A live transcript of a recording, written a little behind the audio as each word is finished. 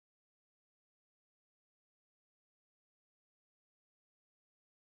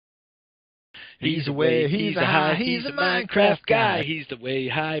He's a way, he's a high, he's a Minecraft guy. He's the way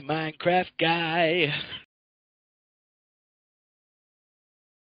high Minecraft guy.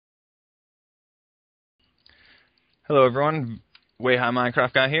 Hello everyone, Way High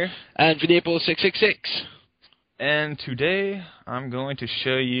Minecraft Guy here. And Vinaple666. And today I'm going to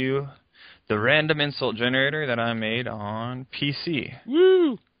show you the random insult generator that I made on PC.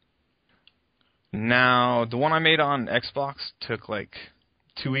 Woo! Now, the one I made on Xbox took like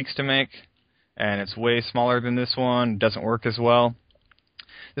 2 weeks to make, and it's way smaller than this one, doesn't work as well.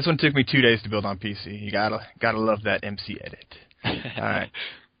 This one took me 2 days to build on PC. You gotta love that MC edit. Alright,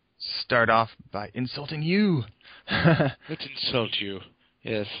 start off by insulting you. Let's insult you.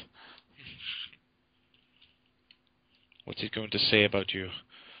 Yes. What's it going to say about you?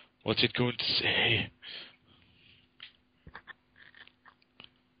 What's it going to say?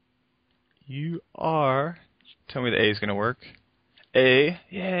 You are... Tell me the A is going to work. A.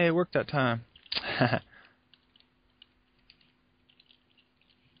 Yay, it worked that time.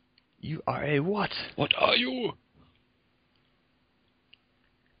 You are a what? What are you?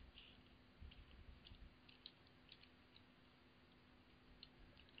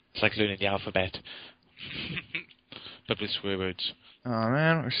 It's like learning the alphabet. But with swear words. Oh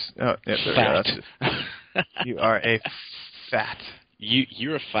man, oh, yeah, there Fat. we go. You are a fat.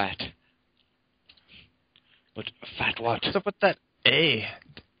 You're fat. But fat what? What's up with that A?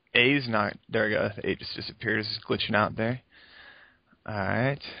 A's not... There we go. The A just disappeared. It's just glitching out there.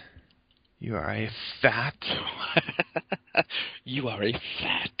 Alright. You are a fat. You are a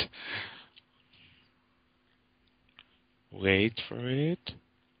fat. Wait for it.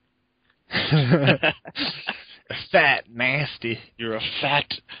 A fat nasty. You're a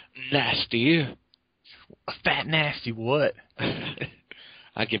fat nasty. A fat nasty what?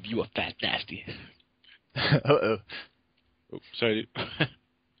 I'll give you a fat nasty. Uh-oh. Oh, sorry.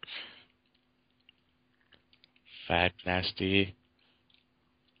 Fat nasty.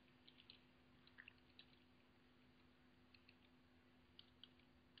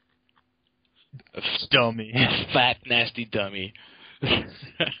 Dummy. Fat nasty dummy.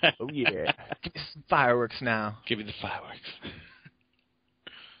 Oh yeah. Give me some fireworks now. Give me the fireworks.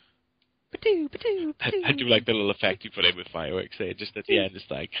 Ba-doo, ba-doo, ba-doo. I do like the little effect you put in with fireworks. Just at the end, it's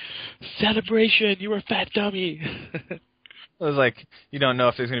like, celebration, you were a fat dummy. It was like, you don't know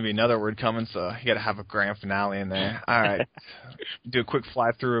if there's going to be another word coming, so you got to have a grand finale in there. All right. Do a quick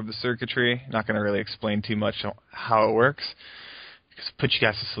fly-through of the circuitry. Not going to really explain too much how it works, because put you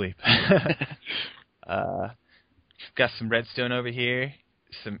guys to sleep. Got some redstone over here,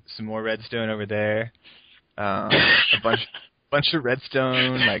 some more redstone over there, a bunch of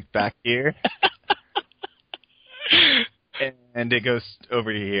redstone like back here, and it goes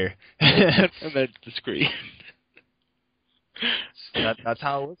over to here. And then the screen. That's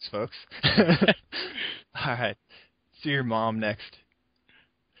how it works, folks. All right, see your mom next.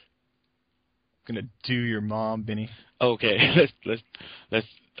 I'm gonna do your mom, Benny. Okay, let's.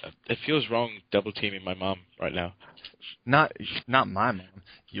 It feels wrong double teaming my mom right now. Not my mom,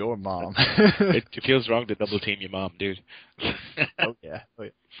 your mom. It feels wrong to double team your mom, dude. Oh yeah. Oh,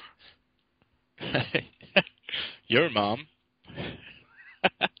 yeah. Your mom.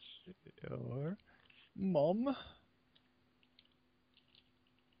 Your mom.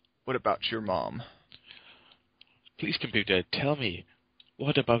 What about your mom? Please, computer, tell me,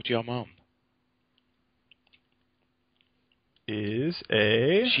 what about your mom? Is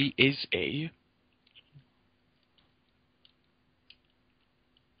a... She is a...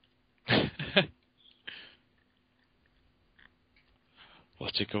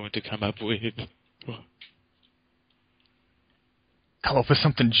 What's it going to come up with? Come up with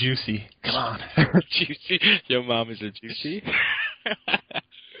something juicy. Come on. Juicy? Your mom is a juicy?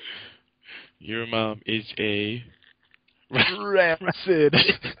 Your mom is a... Rancid.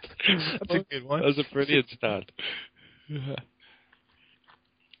 That's a good one. That was a brilliant start.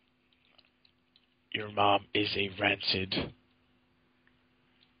 Your mom is a rancid.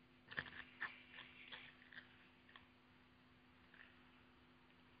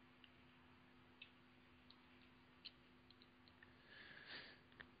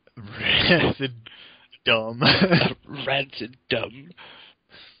 Rancid dumb. Rancid dumb.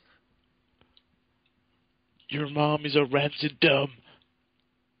 Your mom is a rancid dumb.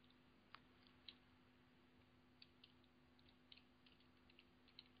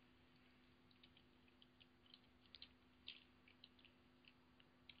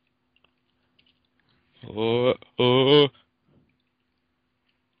 Oh.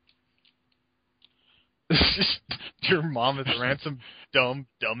 Your mom is a ransom dumb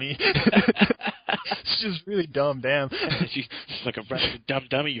dummy. She's really dumb, damn. She's like a rather dumb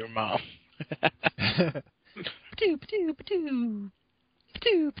dummy, your mom. Patoo, patoo, patoo.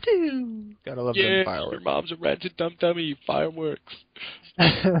 Patoo, patoo. Gotta love them Yeah, fireworks. your mom's a rancid dum dummy. Fireworks.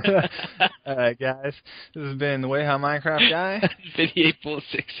 Alright, guys. This has been the Way How Minecraft guy. Vinny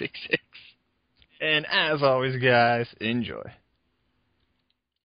 84666. And as always, guys, enjoy.